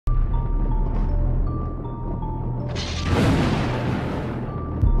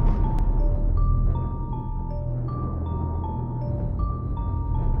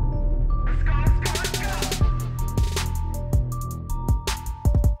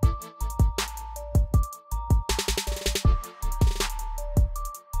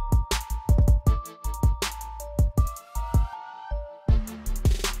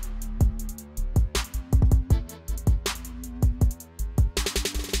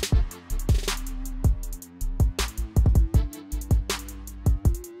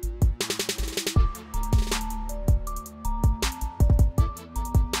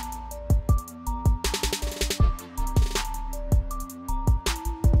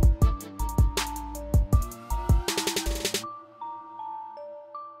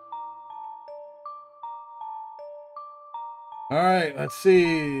All right, let's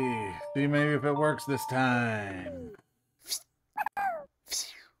see. See maybe if it works this time.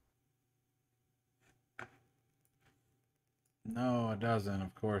 No, it doesn't.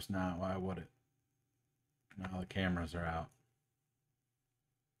 Of course not. Why would it? Now the cameras are out.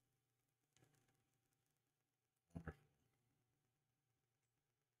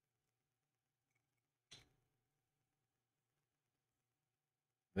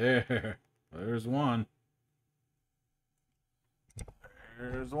 There. There's one.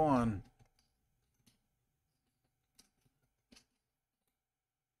 There's one.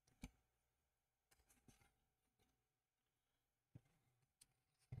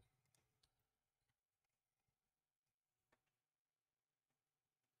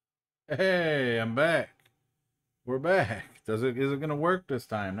 Hey, I'm back. We're back. Is it gonna work this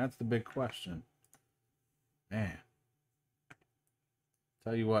time? That's the big question. Man.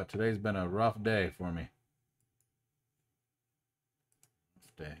 Tell you what, today's been a rough day for me.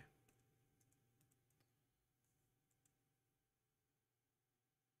 Rough day.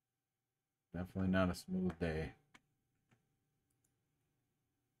 Definitely not a smooth day.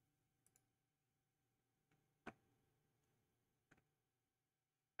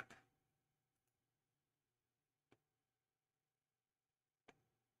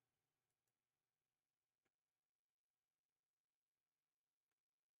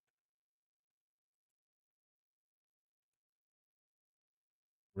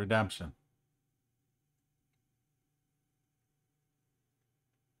 Redemption.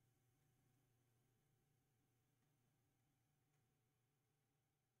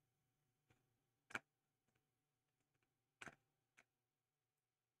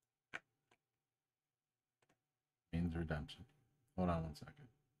 Means redemption. Hold on one second.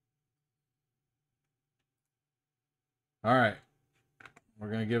 All right. We're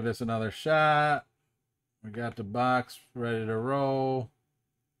going to give this another shot. We got the box ready to roll.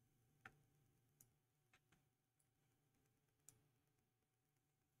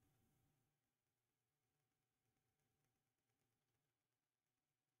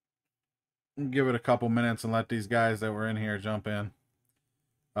 Give it a couple minutes and let these guys that were in here jump in.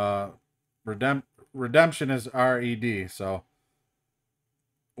 Redemption is RED. So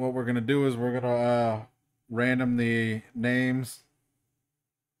what we're going to do is we're going to random the names.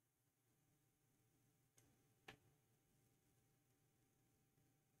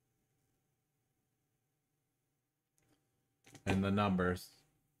 And the numbers.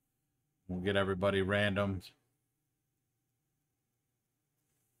 We'll get everybody randomed.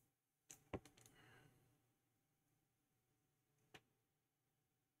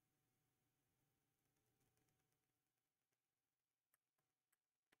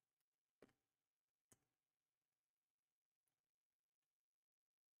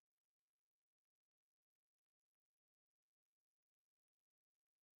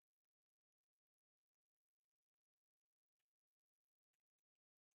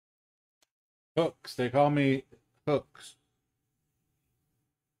 Hooks. They call me Hooks.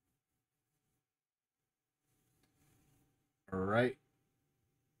 All right.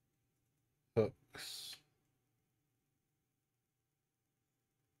 Hooks.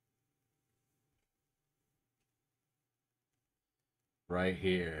 Right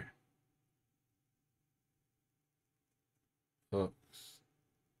here. Hooks.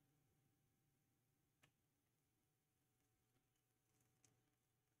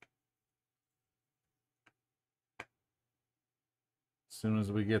 As soon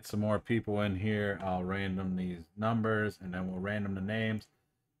as we get some more people in here, I'll random these numbers and then we'll random the names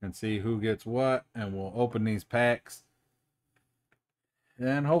and see who gets what, and we'll open these packs.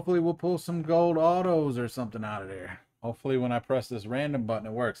 And hopefully we'll pull some gold autos or something out of there. Hopefully when I press this random button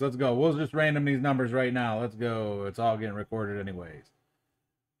it works. Let's go. We'll just random these numbers right now. Let's go. It's all getting recorded anyways.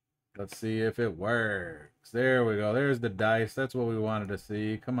 Let's see if it works. There we go. There's the dice. That's what we wanted to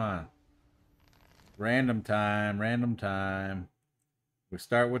see. Come on. Random time. Random time. We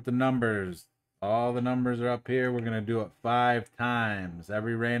start with the numbers. All the numbers are up here. We're going to do it 5 times.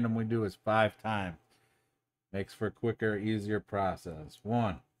 Every random we do is 5 times. Makes for a quicker, easier process.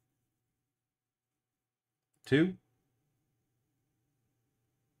 1, 2,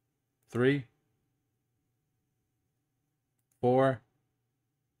 3, 4,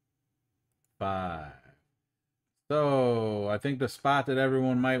 5. So I think the spot that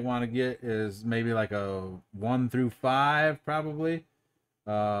everyone might want to get is maybe like a 1 through 5, probably.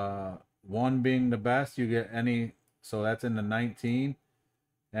 1 being the best. You get any, so that's in the 19.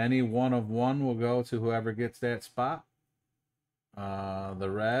 Any one of 1 will go to whoever gets that spot. The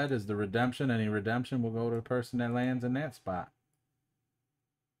red is the redemption. Any redemption will go to the person that lands in that spot.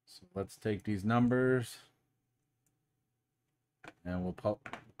 So let's take these numbers. And we'll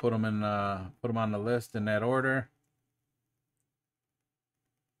put them on the list in that order.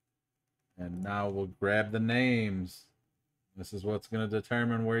 And now we'll grab the names. This is what's going to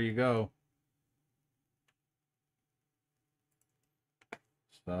determine where you go.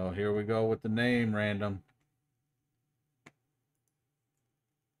 So here we go with the name random.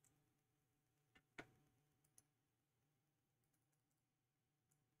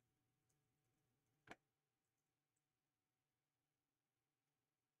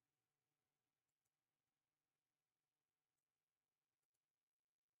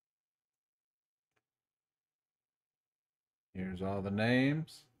 Here's all the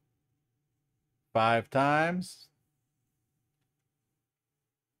names. 5 times.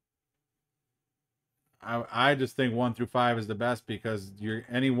 I just think 1 through 5 is the best because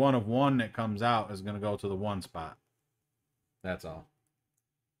any one of one that comes out is going to go to the 1 spot. That's all.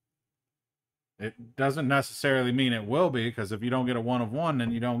 It doesn't necessarily mean it will be, because if you don't get a 1 of 1,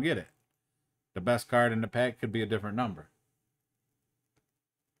 then you don't get it. The best card in the pack could be a different number.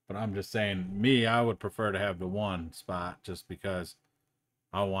 But I'm just saying, I would prefer to have the 1 spot just because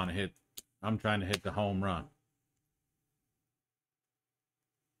I'm trying to hit the home run.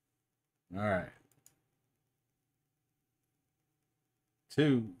 All right.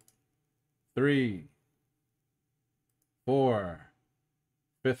 2, 3, 4.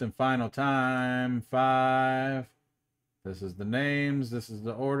 5th and final time. 5. This is the names. This is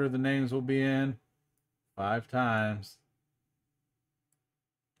the order the names will be in. 5 times.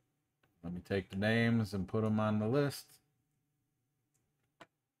 Let me take the names and put them on the list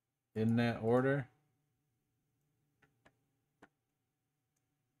in that order.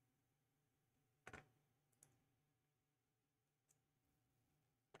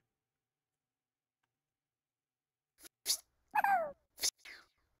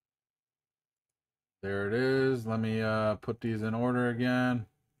 There it is. Let me put these in order again.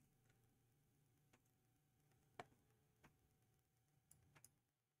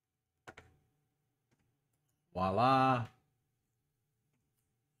 Voila.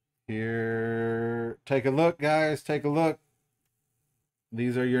 Here, take a look, guys. Take a look.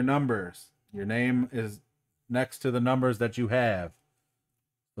 These are your numbers. Your name is next to the numbers that you have.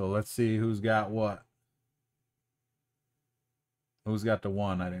 So let's see who's got what. Who's got the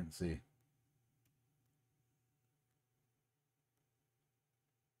 1? I didn't see.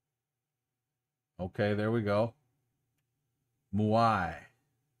 Okay, there we go. Muay.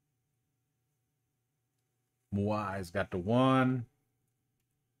 Muay's got the 1.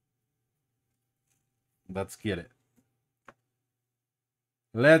 Let's get it.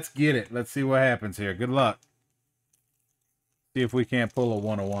 Let's get it. Let's see what happens here. Good luck. See if we can't pull a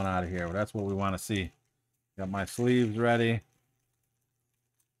 101 out of here. That's what we want to see. Got my sleeves ready.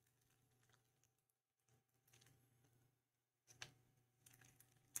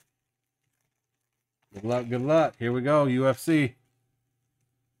 Good luck, good luck. Here we go, UFC.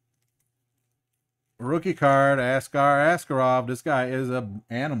 Rookie card, Askar Askarov. This guy is an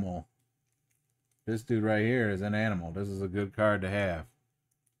animal. This dude right here is an animal. This is a good card to have.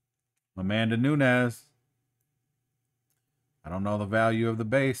 Amanda Nunes. I don't know the value of the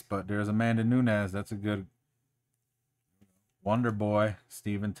base, but there's Amanda Nunes. That's a good Wonder Boy.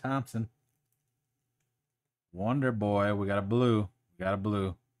 Stephen Thompson. Wonder Boy. We got a blue. We got a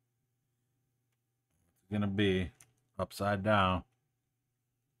blue. It's going to be upside down.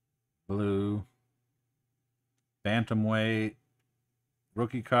 Blue. Bantamweight.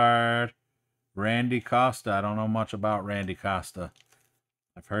 Rookie card. Randy Costa. I don't know much about Randy Costa.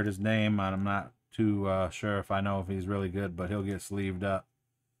 I've heard his name. I'm not too sure if I know if he's really good, but he'll get sleeved up.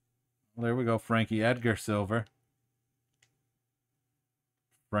 Well, there we go. Frankie Edgar Silver.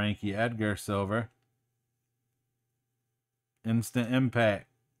 Frankie Edgar Silver. Instant Impact.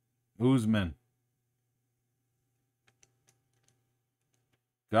 Usman.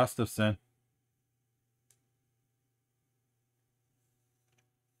 Gustafson.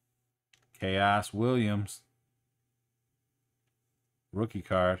 Chaos Williams. Rookie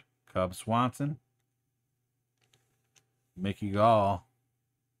card. Cub Swanson. Mickey Gall.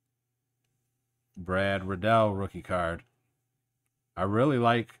 Brad Riddell rookie card. I really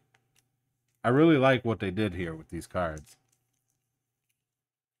like what they did here with these cards.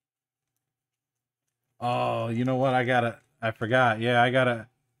 Oh, you know what? I forgot. Yeah,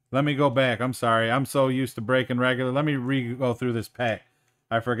 let me go back. I'm sorry. I'm so used to breaking regular. Let me go through this pack.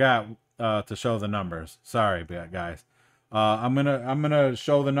 I forgot to show the numbers. Sorry, guys. I'm gonna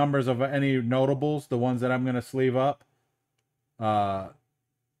show the numbers of any notables, the ones that I'm gonna sleeve up.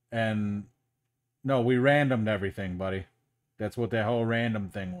 And no, we randomed everything, buddy. That's what that whole random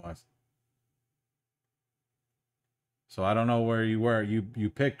thing was. So I don't know where you were. You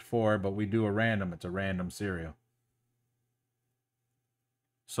picked 4, but we do a random. It's a random serial.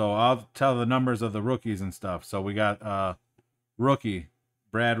 So I'll tell the numbers of the rookies and stuff. So we got rookie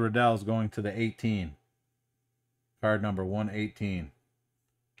Brad Riddell's going to the 18. Card number 118.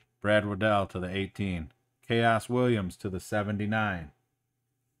 Brad Riddell to the 18. Chaos Williams to the 79.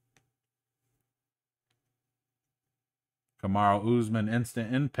 Kamaru Usman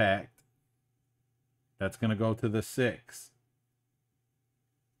Instant Impact. That's going to go to the 6.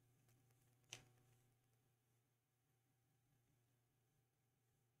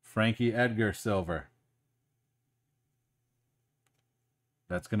 Frankie Edgar Silver.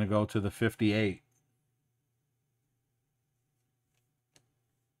 That's going to go to the 58.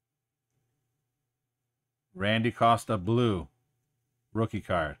 Randy Costa Blue. Rookie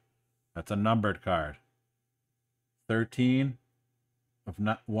card. That's a numbered card. 13 of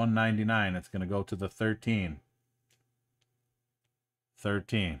 199. It's going to go to the 13.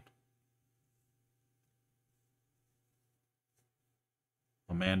 13.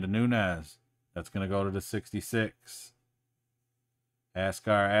 Amanda Nunes. That's going to go to the 66.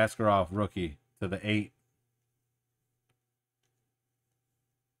 Askar Askarov rookie to the 8.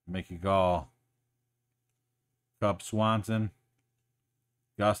 Mickey Gall. Cub Swanson.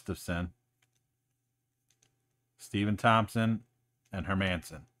 Gustafson. Stephen Thompson and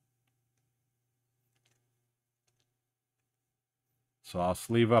Hermanson. So I'll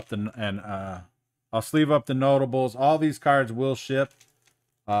sleeve up the I'll sleeve up the notables. All these cards will ship.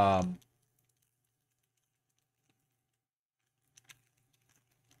 Why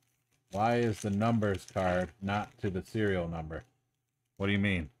is the numbers card not to the serial number? What do you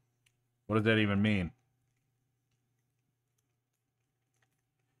mean? What does that even mean?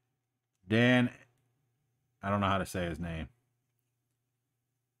 Dan, I don't know how to say his name.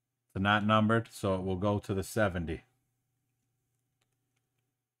 It's not numbered, so it will go to the 70.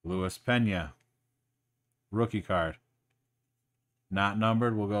 Luis Pena, rookie card. Not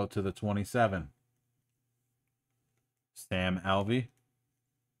numbered, will go to the 27. Sam Alvey.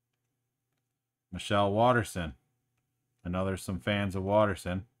 Michelle Watterson. I know there's some fans of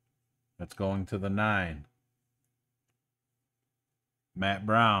Watterson. That's going to the 9. Matt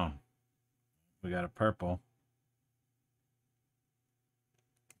Brown. We got a purple.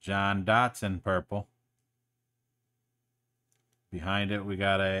 John Dotson purple. Behind it, we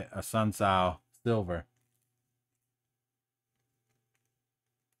got a Sun Sao silver.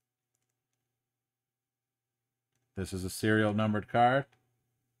 This is a serial numbered card.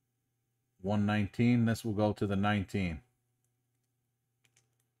 119. This will go to the 19.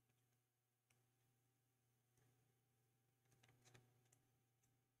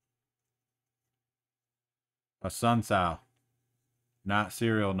 A Sun Sao. Not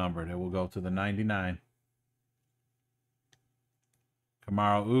serial numbered. It will go to the 99.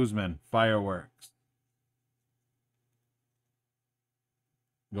 Kamaru Usman, Fireworks.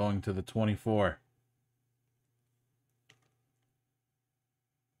 Going to the 24.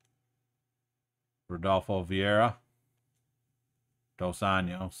 Rodolfo Vieira. Dos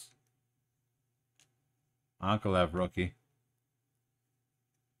Anjos. Ankalev rookie.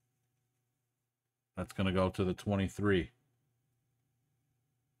 That's going to go to the 23.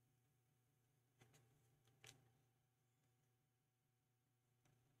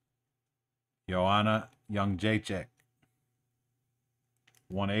 Joanna Jędrzejczyk.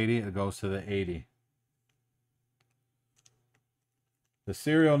 180. It goes to the 80. The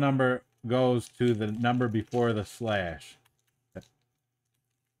serial number goes to the number before the slash.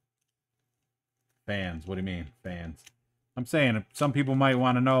 Fans. What do you mean, fans? I'm saying some people might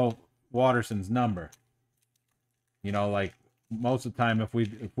want to know Watterson's number. You know, like most of the time, if we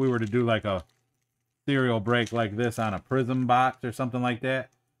were to do like a serial break like this on a Prism box or something like that,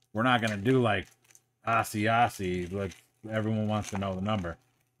 we're not gonna do like Aussie, like everyone wants to know the number.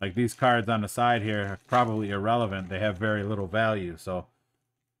 Like these cards on the side here are probably irrelevant. They have very little value, so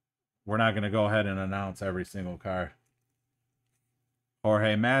we're not gonna go ahead and announce every single card.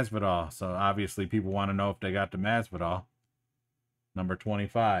 Jorge Masvidal. So obviously people want to know if they got the Masvidal. Number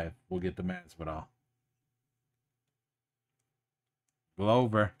 25 will get the Masvidal.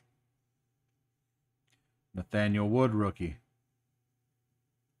 Glover. Nathaniel Wood rookie.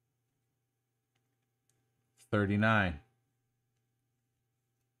 39.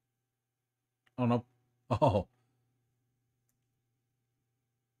 Oh no. Oh.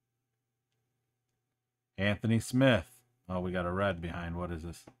 Anthony Smith. Oh, we got a red behind. What is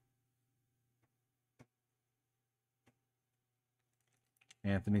this?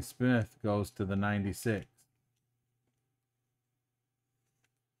 Anthony Smith goes to the 96.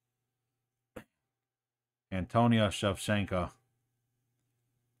 Antonio Shevchenko.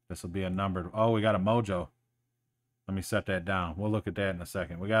 This will be a numbered. Oh, we got a mojo. Let me set that down. We'll look at that in a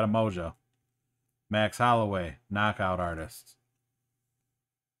second. We got a mojo. Max Holloway, knockout artist.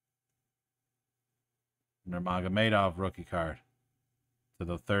 Nurmagomedov rookie card to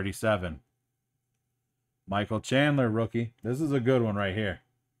the 37. Michael Chandler rookie. This is a good one right here.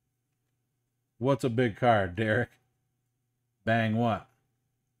 What's a big card, Derek? Bang what?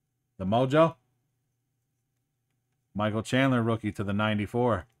 The mojo? Michael Chandler rookie to the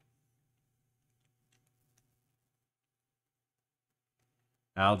 94.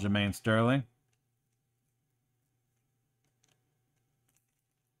 Aljamain Sterling.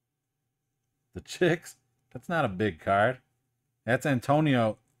 The Chicks. That's not a big card. That's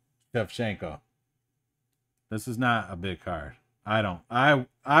Antonio Shevchenko. This is not a big card.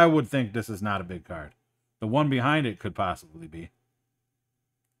 I would think this is not a big card. The one behind it could possibly be.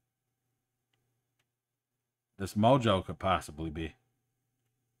 This mojo could possibly be.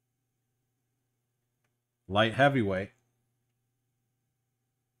 Light heavyweight.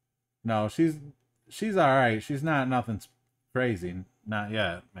 No, she's all right. She's not nothing crazy. Not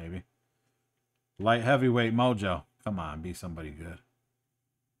yet, maybe. Light heavyweight mojo. Come on, be somebody good.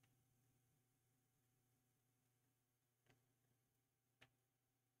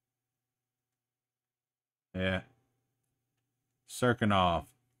 Yeah. Serkinov.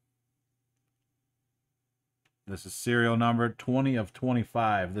 This is serial number 20 of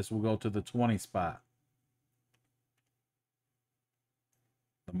 25. This will go to the 20 spot.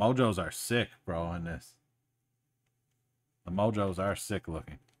 The mojos are sick, bro, in this. The mojos are sick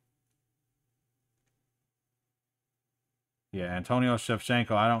looking. Yeah, Antonio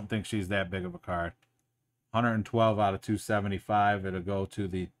Shevchenko, I don't think she's that big of a card. 112 out of 275. It'll go to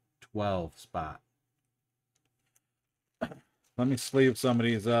the 12 spot. Let me sleeve some of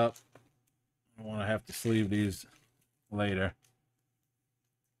these up. I want to have to sleeve these later.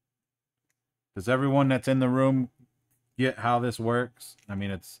 Does everyone that's in the room get how this works? I mean,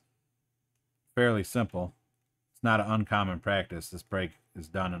 it's fairly simple. It's not an uncommon practice. This break is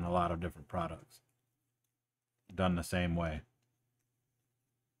done in a lot of different products. Done the same way.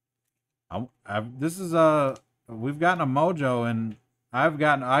 We've gotten a mojo, and I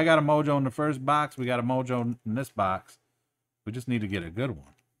got a mojo in the first box. We got a mojo in this box. We just need to get a good one.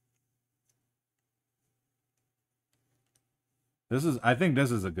 I think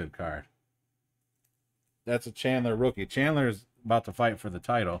this is a good card. That's a Chandler rookie. Chandler is about to fight for the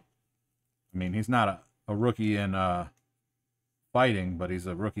title. I mean, he's not a rookie in fighting, but he's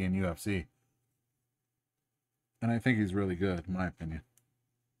a rookie in UFC. And I think he's really good, in my opinion.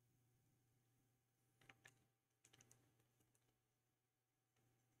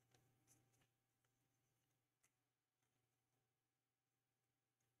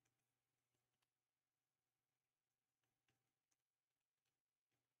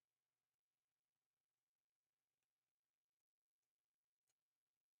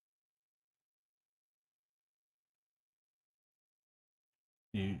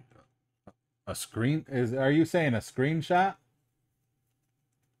 Are you saying a screenshot?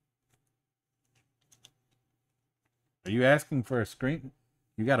 Are you asking for a screen?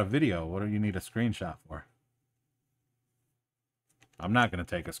 You got a video. What do you need a screenshot for? I'm not going to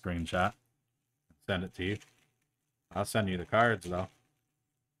take a screenshot. Send it to you. I'll send you the cards, though.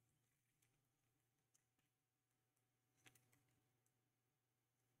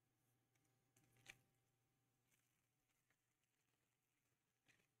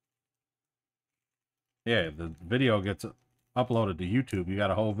 Yeah, the video gets uploaded to YouTube. You got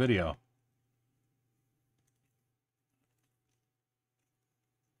a whole video.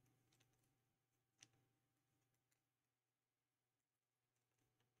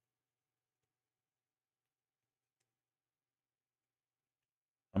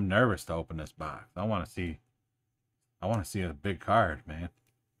 I'm nervous to open this box. I want to see a big card, man.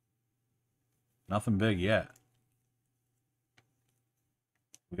 Nothing big yet.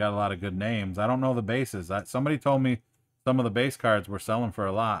 We got a lot of good names. I don't know the bases. Somebody told me some of the base cards were selling for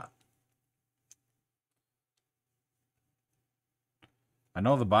a lot. I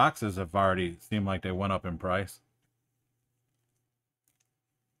know the boxes have already seemed like they went up in price.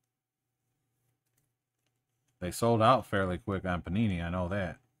 They sold out fairly quick on Panini. I know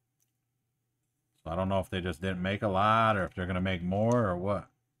that. So I don't know if they just didn't make a lot or if they're going to make more or what.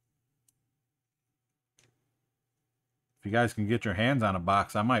 If you guys can get your hands on a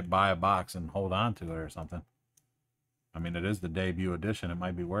box, I might buy a box and hold on to it or something. I mean, it is the debut edition. It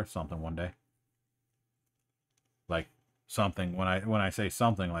might be worth something one day. Like something, when I say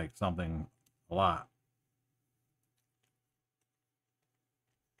something, like something a lot.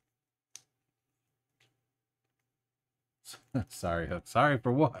 Sorry, Hook. Sorry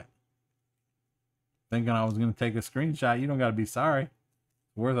for what? Thinking I was going to take a screenshot. You don't got to be sorry.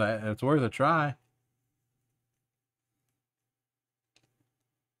 It's worth a try.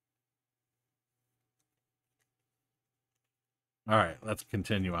 All right, let's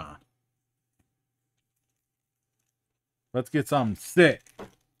continue on. Let's get something sick.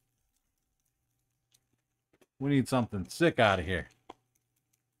 We need something sick out of here.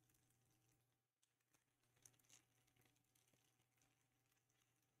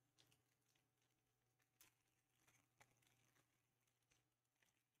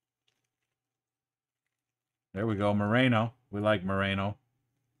 There we go, Moreno. We like Moreno.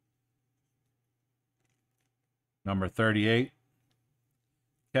 Number 38,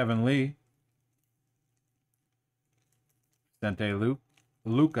 Kevin Lee. Sente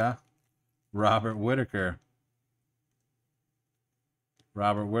Luka. Robert Whitaker.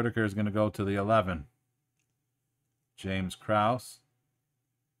 Robert Whitaker is going to go to the 11. James Krause.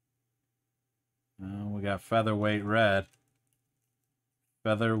 We got featherweight red.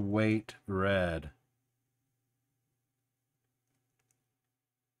 Featherweight red.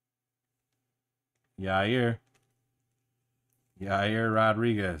 Yair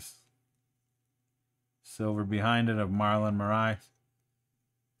Rodriguez. Silver behind it of Marlon Moraes.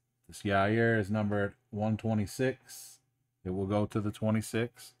 This Yair is numbered 126. It will go to the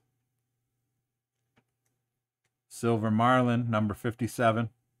 26. Silver Marlin, number 57.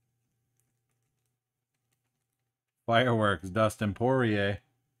 Fireworks, Dustin Poirier.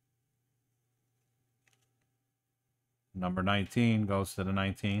 Number 19 goes to the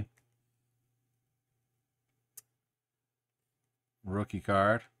 19. Rookie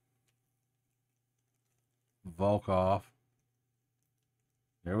card. Volkov.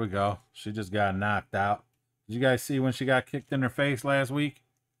 There we go. She just got knocked out. Did you guys see when she got kicked in her face last week?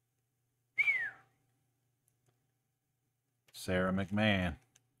 Sarah McMahon.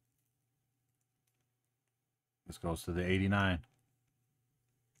 This goes to the 89.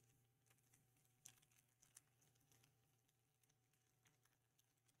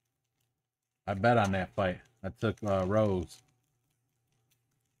 I bet on that fight. I took Rose.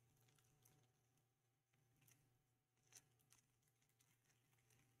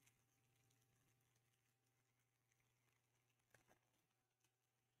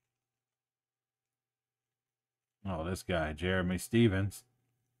 Oh, this guy, Jeremy Stevens.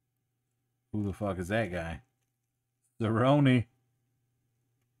 Who the fuck is that guy? Cerrone.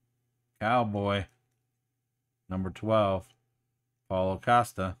 Cowboy. Number 12. Paulo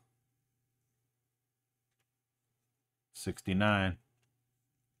Costa. 69.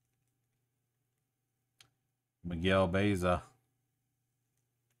 Miguel Beza.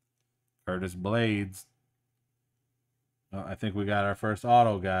 Curtis Blades. Oh, I think we got our first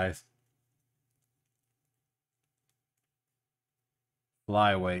auto, guys.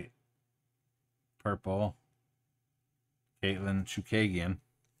 Flyweight. Purple. Caitlin Chukagian.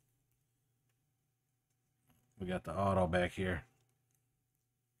 We got the auto back here.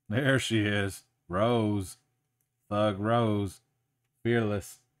 There she is. Rose. Thug Rose.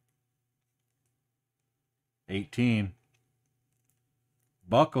 Fearless. 18.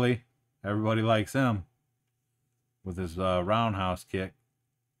 Buckley. Everybody likes him. With his roundhouse kick.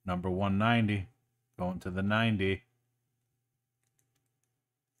 Number 190. Going to the 90.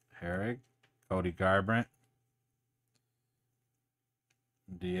 Herrig. Cody Garbrandt.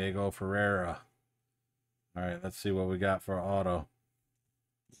 Diego Ferreira. All right, let's see what we got for auto.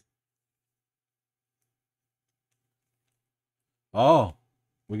 Oh,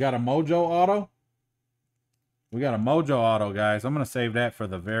 we got a Mojo auto. We got a Mojo auto, guys. I'm gonna save that for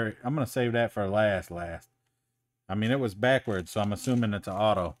last. I mean, it was backwards, so I'm assuming it's an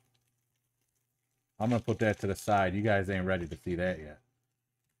auto. I'm gonna put that to the side. You guys ain't ready to see that yet.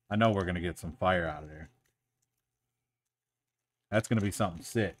 I know we're gonna get some fire out of there. That's gonna be something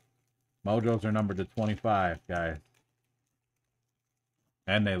sick. Mojos are numbered to 25, guys.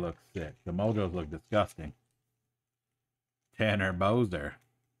 And they look sick. The Mojos look disgusting. Tanner Bowser.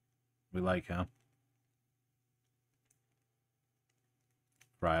 We like him.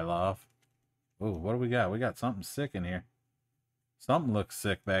 Krylov. Oh, what do we got? We got something sick in here. Something looks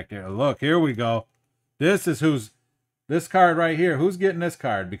sick back there. Look, here we go. This card right here. Who's getting this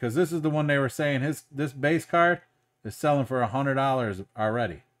card? Because this is the one they were saying this base card is selling for $100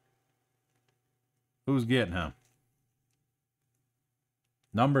 already. Who's getting him?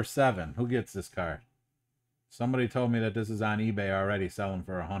 Number 7. Who gets this card? Somebody told me that this is on eBay already selling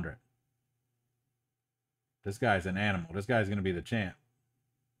for $100. This guy's an animal. This guy's going to be the champ.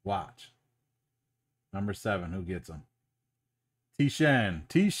 Watch. Number 7. Who gets him? T-Shen.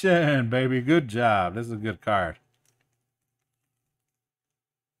 T-Shen, baby. Good job. This is a good card.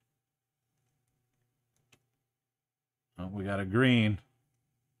 Oh, we got a green.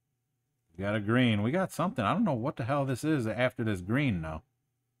 We got a green. We got something. I don't know what the hell this is after this green, though.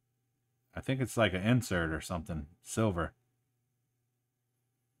 I think it's like an insert or something. Silver.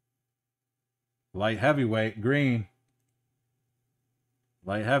 Light heavyweight. Green.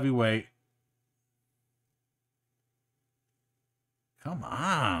 Light heavyweight. Come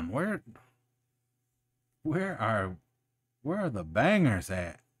on. Where are the bangers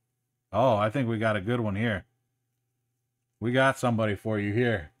at? Oh, I think we got a good one here. We got somebody for you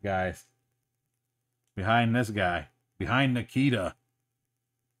here, guys. Behind this guy. Behind Nikita.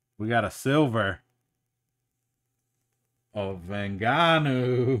 We got a silver of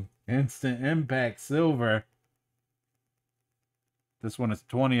Ngannou. Instant Impact silver. This one is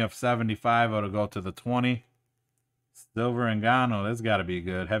 20 of 75. It'll go to the 20. Silver Ngannou. That's got to be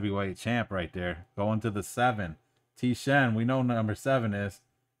good. Heavyweight champ right there. Going to the 7. T. Shen. We know number 7 is.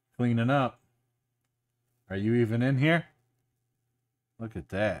 Cleaning up. Are you even in here? Look at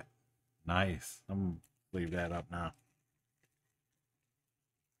that. Nice. I'm going to leave that up now.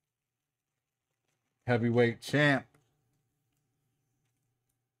 Heavyweight champ.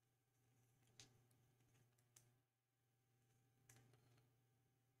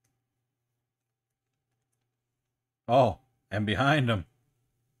 Oh, and behind him,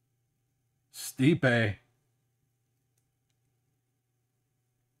 Stipe.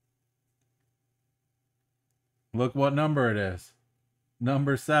 Look what number it is.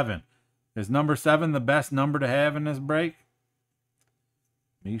 Number 7. Is number 7 the best number to have in this break?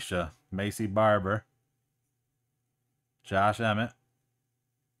 Misha, Macy Barber, Josh Emmett,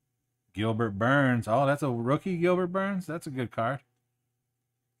 Gilbert Burns. Oh, that's a rookie, Gilbert Burns. That's a good card.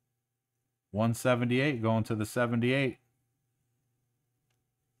 178 going to the 78.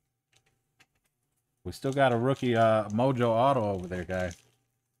 We still got a rookie Mojo Auto over there, guys.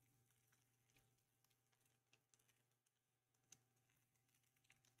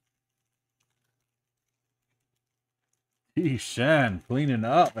 T. Shen cleaning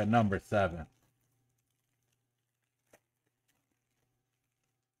up at number 7.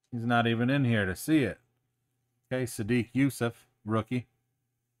 He's not even in here to see it. Okay, Sadiq Yusuf, rookie.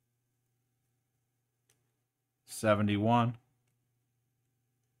 71.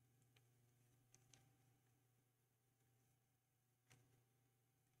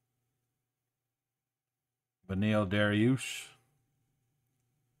 Benil Dariush.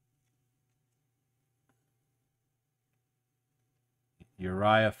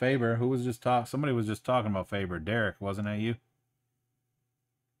 Uriah Faber. Who was just talking? Somebody was just talking about Faber. Derek, wasn't that you?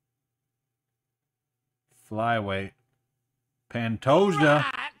 Flyweight. Pantoja.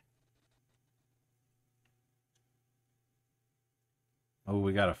 Oh,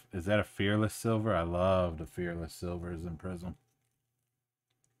 we got a... Is that a Fearless Silver? I love the Fearless Silvers in Prism.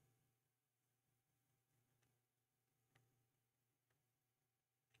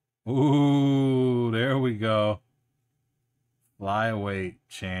 Ooh, there we go. Flyweight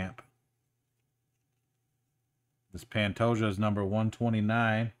champ. This Pantoja is number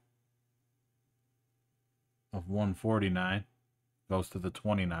 129 of 149. Goes to the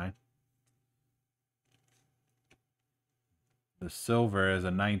 29. The silver is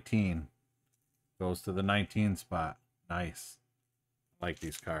a 19. Goes to the 19 spot. Nice. I like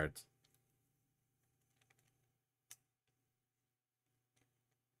these cards.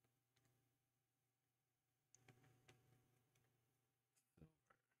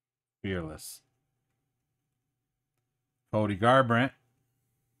 Fearless. Cody Garbrandt.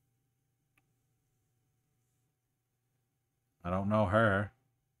 I don't know her.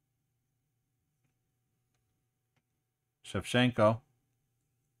 Shevchenko.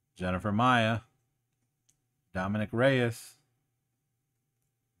 Jennifer Maya. Dominic Reyes.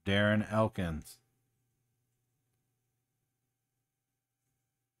 Darren Elkins.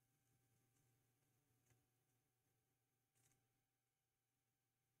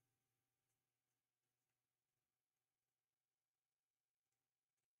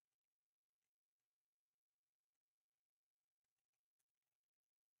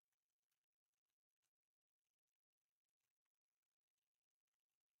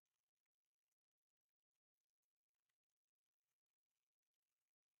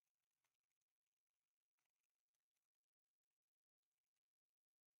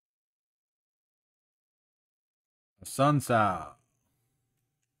 Sunsao.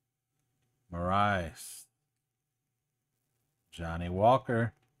 Marais. Johnny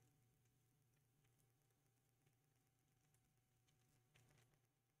Walker.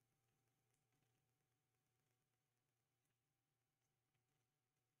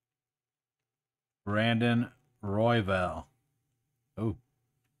 Brandon Royval. Oh,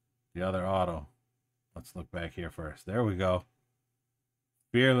 the other auto. Let's look back here first. There we go.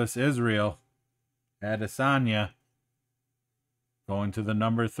 Fearless Israel. Adesanya. Going to the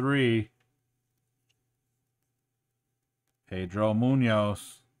number 3. Pedro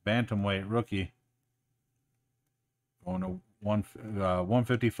Munoz. Bantamweight rookie. Going to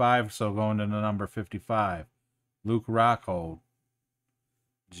 155, so going to the number 55. Luke Rockhold.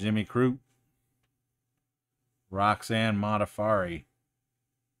 Jimmy Crute. Roxanne Modafferi.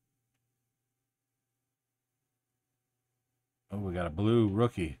 Oh, we got a blue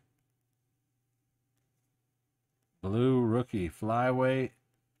rookie. Blue rookie. Flyweight.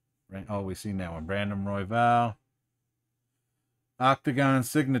 Oh, we've seen that one. Brandon Royval. Octagon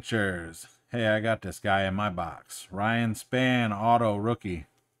signatures. Hey, I got this guy in my box. Ryan Spann, auto rookie.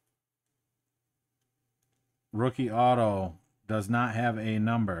 Rookie auto does not have a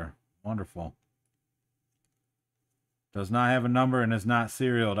number. Wonderful. Does not have a number and is not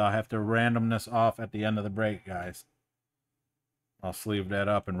serialed. I'll have to random this off at the end of the break, guys. I'll sleeve that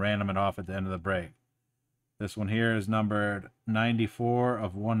up and random it off at the end of the break. This one here is numbered 94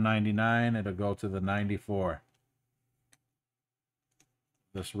 of 199. It'll go to the 94.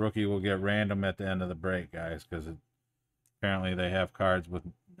 This rookie will get random at the end of the break, guys, because apparently they have cards with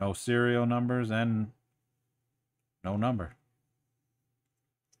no serial numbers and no number.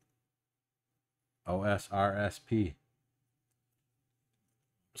 OSRSP.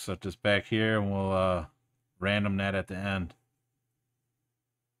 Set this back here and we'll random that at the end.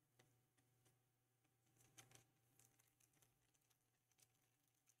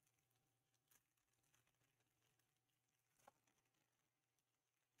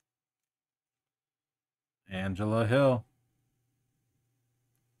 Angela Hill.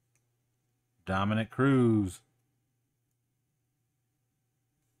 Dominic Cruz.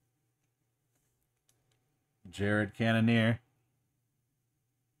 Jared Cannonier.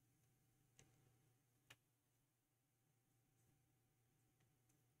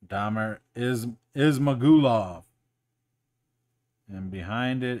 Damir Ismagulov. And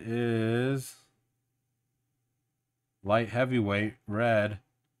behind it is light heavyweight red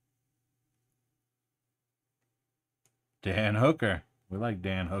Dan Hooker. We like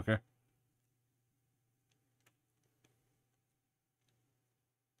Dan Hooker.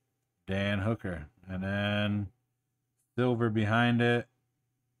 Dan Hooker. And then silver behind it.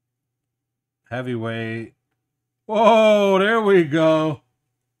 Heavyweight. Whoa, there we go.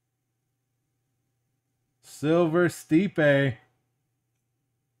 Silver Stipe.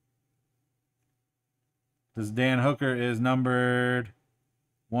 This Dan Hooker is numbered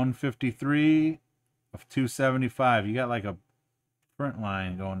 153 of 275. You got like a print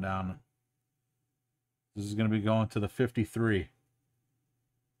line going down. This is going to be going to the 53.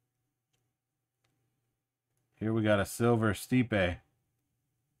 Here we got a silver Stipe.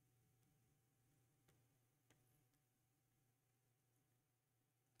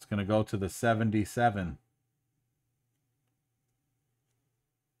 It's going to go to the 77.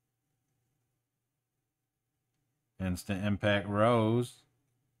 Instant Impact Rose.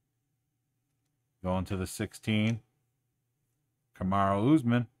 Going to the 16. Kamaru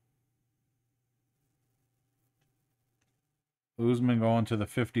Usman. Usman going to the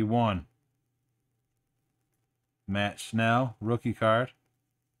 51. Matt Schnell, rookie card.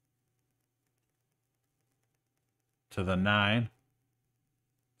 To the 9.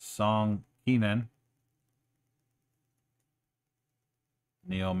 Song Keenan.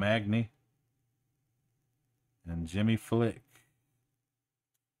 Neil Magny. And Jimmy Flick.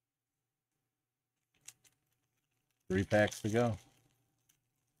 3 packs to go.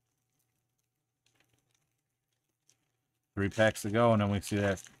 3 packs to go, and then we see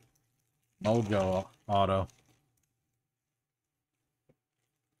that Mojo auto.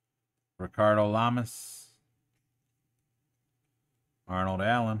 Ricardo Lamas. Arnold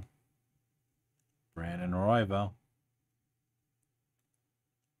Allen. Brandon Royval.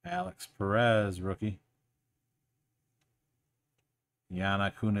 Alex Perez, rookie.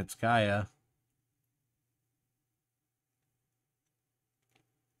 Yana Kunitskaya.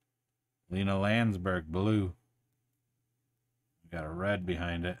 Lena Landsberg, blue. We got a red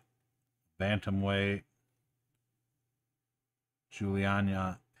behind it. Bantamweight.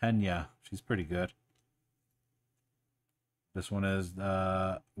 Juliana Pena. She's pretty good. This one is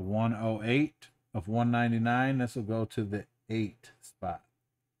 108 of 199. This will go to the 8 spot.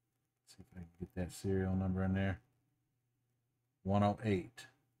 Let's see if I can get that serial number in there. 108.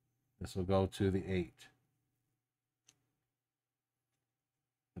 This will go to the 8.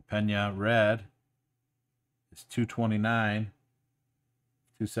 The Pena red is 229,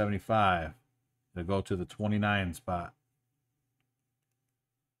 275. It'll go to the 29 spot.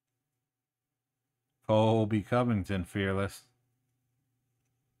 Colby Covington, fearless.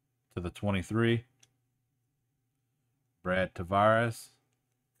 To the 23. Brad Tavares.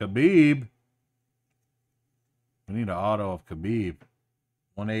 Khabib. We need an auto of Khabib.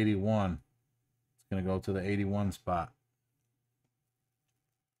 181. It's going to go to the 81 spot.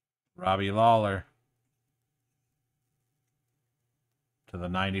 Robbie Lawler. To the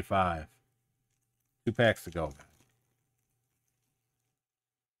 95. 2 packs to go.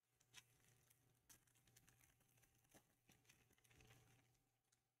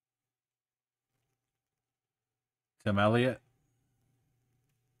 Tim Elliott.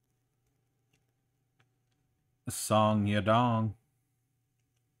 Song Yadong.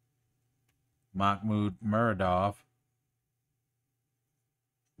 Mahmoud Muradov.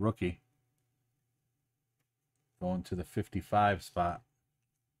 Rookie. Going to the 55 spot.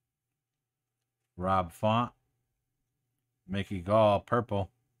 Rob Font. Mickey Gall,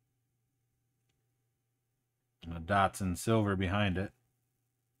 purple. And a Dotson silver behind it.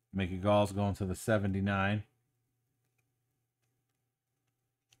 Mickey Gall's going to the 79.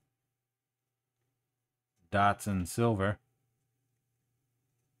 Dotson silver.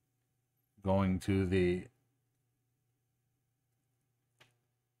 Going to the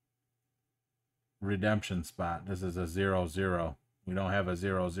redemption spot. This is a 0-0. We don't have a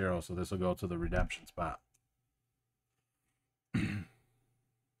 0-0, so this will go to the redemption spot.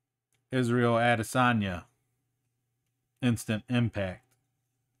 Israel Adesanya. Instant impact.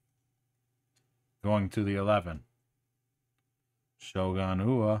 Going to the 11. Shogun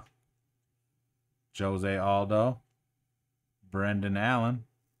Rua. Jose Aldo. Brendan Allen.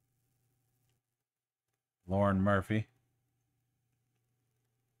 Lauren Murphy.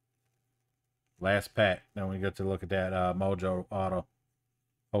 Last pack. Then we get to look at that Mojo auto.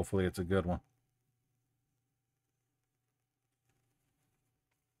 Hopefully it's a good one.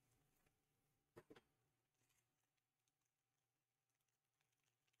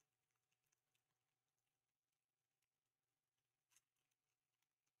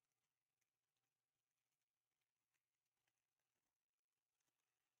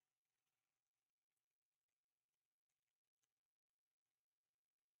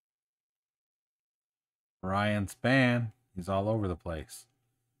 Ryan Spann. He's all over the place.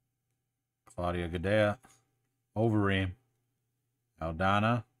 Claudia Gadea. Overeem.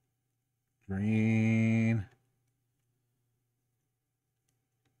 Aldana. Green.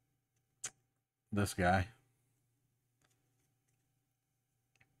 This guy.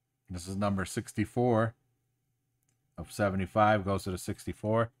 This is number 64 of 75. Goes to the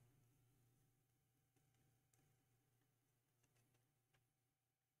 64.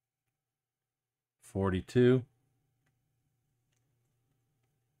 $42.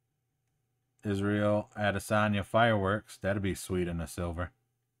 Israel Adesanya fireworks. That'd be sweet in the silver.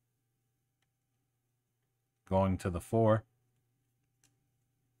 Going to the 4.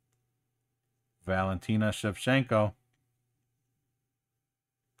 Valentina Shevchenko.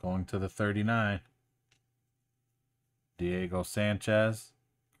 Going to the 39. Diego Sanchez.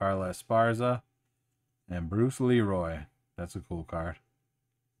 Carla Esparza. And Bruce Leroy. That's a cool card.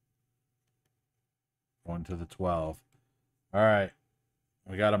 Going to the 12. All right.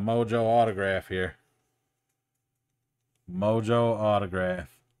 We got a Mojo autograph here. Mojo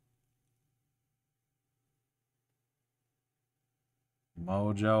autograph.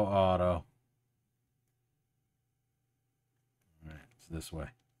 Mojo auto. All right. It's this way.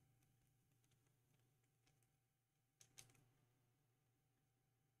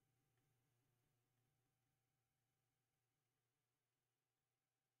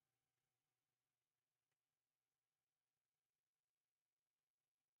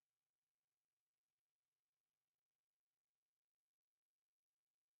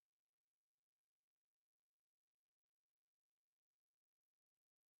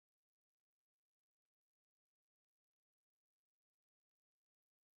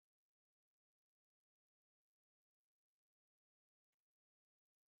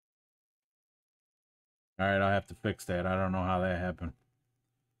 All right, I'll have to fix that. I don't know how that happened.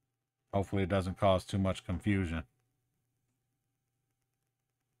 Hopefully it doesn't cause too much confusion.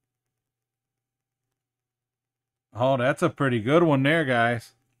 Oh, that's a pretty good one there,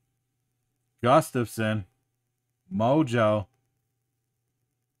 guys. Gustafson. Mojo.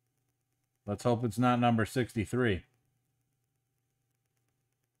 Let's hope it's not number 63.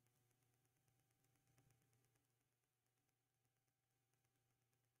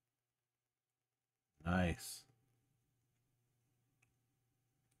 Nice.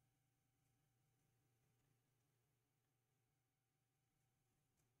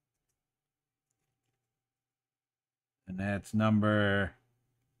 And that's number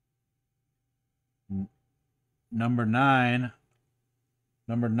Number 9.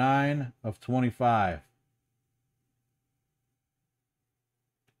 Number 9 of 25.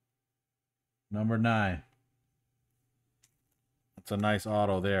 Number 9. That's a nice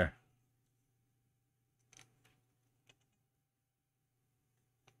auto there.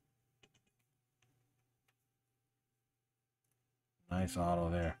 Nice auto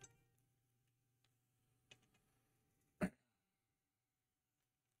there.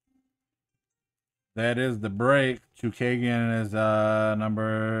 That is the break. Chukagian is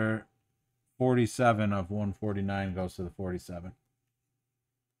number 47 of 149 goes to the 47.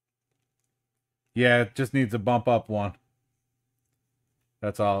 Yeah, it just needs a bump up one.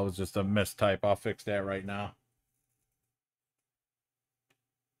 That's all. It was just a mistype. I'll fix that right now.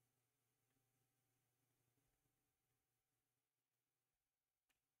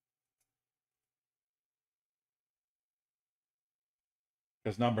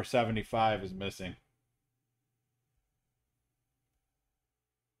 Because number 75 is missing.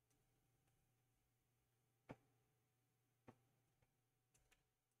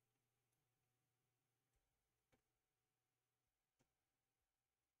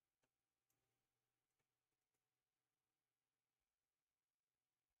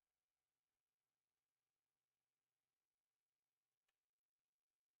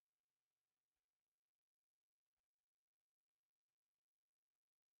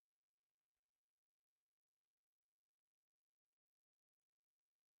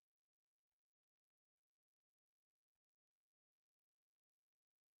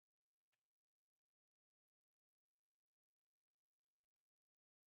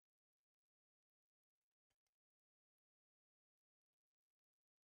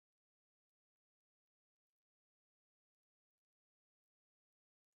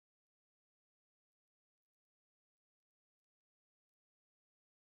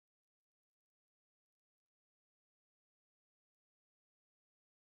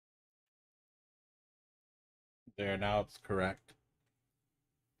 There, now it's correct.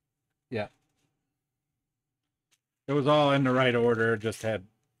 Yeah. It was all in the right order. Just had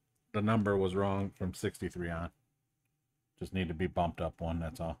the number was wrong from 63 on. Just need to be bumped up one,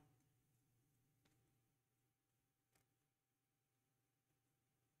 that's all.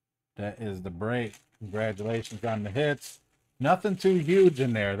 That is the break. Congratulations on the hits. Nothing too huge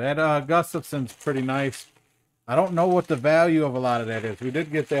in there. That Gustafson's pretty nice. I don't know what the value of a lot of that is. We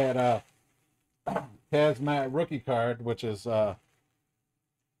did get that Hazmat rookie card, which is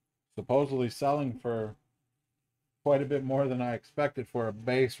supposedly selling for quite a bit more than I expected for a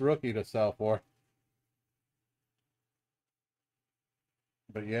base rookie to sell for.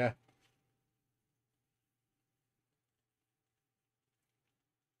 But yeah.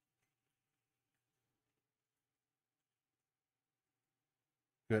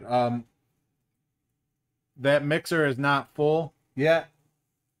 Good. That mixer is not full yet.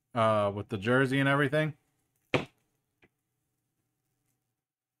 With the jersey and everything.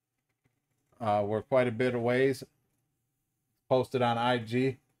 We're quite a bit of ways. Posted on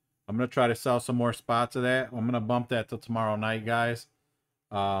IG. I'm gonna try to sell some more spots of that. I'm gonna bump that till tomorrow night, guys.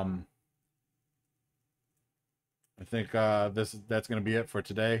 I think that's gonna be it for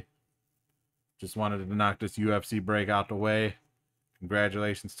today. Just wanted to knock this UFC break out the way.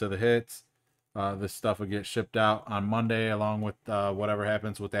 Congratulations to the hits. This stuff will get shipped out on Monday along with whatever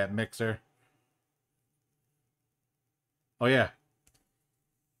happens with that mixer. Oh yeah,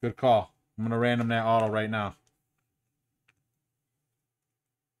 good call. I'm gonna random that auto right now.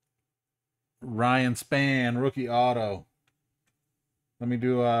 Ryan Spann, rookie auto. Let me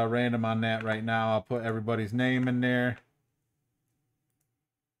do a random on that right now. I'll put everybody's name in there.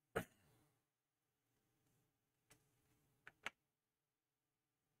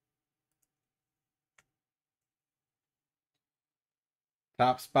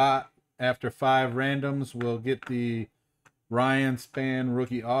 Top spot after 5 randoms, we'll get the Ryan Spann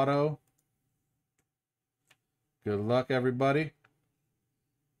rookie auto. Good luck, everybody.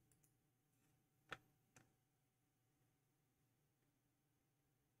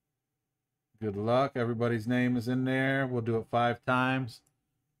 Good luck. Everybody's name is in there. We'll do it 5 times.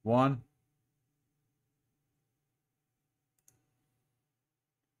 1,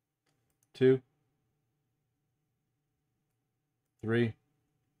 2, 3,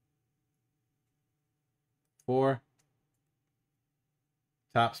 4.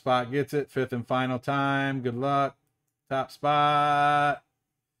 Top spot gets it. 5th and final time. Good luck. Top spot.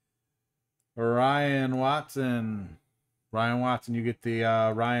 Ryan Watson. Ryan Watson, you get the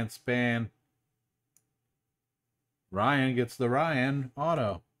Ryan Spann. Ryan gets the Ryan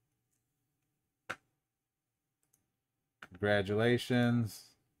auto. Congratulations.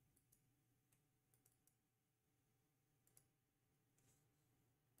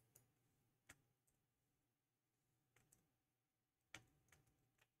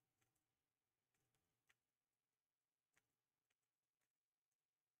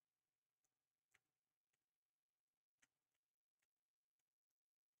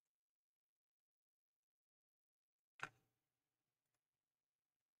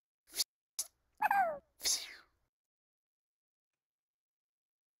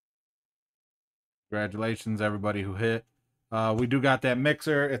 Congratulations, everybody who hit. We do got that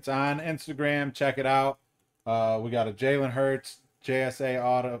mixer. It's on Instagram. Check it out. We got a Jalen Hurts JSA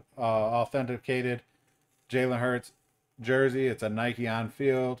authenticated Jalen Hurts jersey. It's a Nike on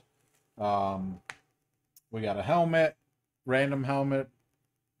field. We got a helmet, random helmet.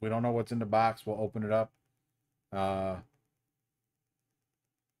 We don't know what's in the box. We'll open it up. A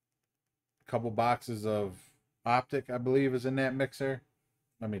couple boxes of Optic, I believe, is in that mixer.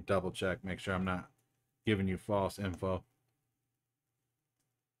 Let me double check, make sure I'm not giving you false info.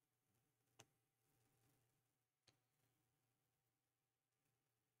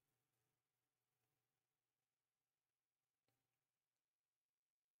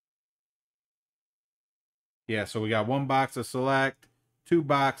 Yeah, so we got one box of Select, 2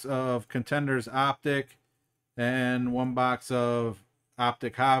 box of Contenders Optic, and 1 box of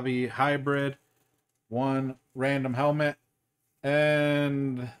Optic Hobby Hybrid, 1 random helmet,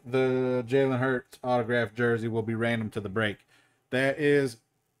 and the Jalen Hurts autographed jersey will be random to the break. That is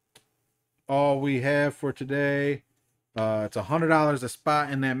all we have for today. It's $100 a spot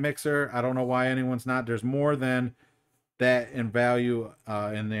in that mixer. I don't know why anyone's not. There's more than that in value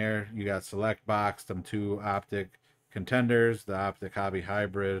in there. You got Select box, them 2 Optic Contenders, the Optic Hobby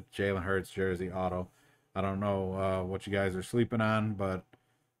Hybrid, Jalen Hurts jersey auto. I don't know what you guys are sleeping on, but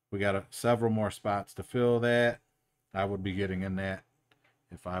we got several more spots to fill that. I would be getting in that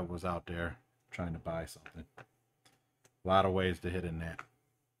if I was out there trying to buy something. A lot of ways to hit in that.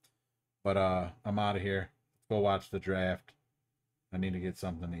 But I'm out of here. Let's go watch the draft. I need to get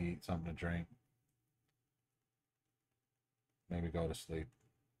something to eat, something to drink. Maybe go to sleep.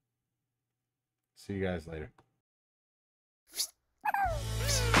 See you guys later.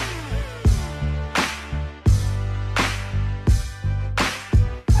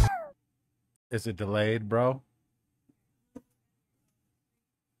 Is it delayed, bro?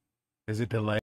 Is it delayed?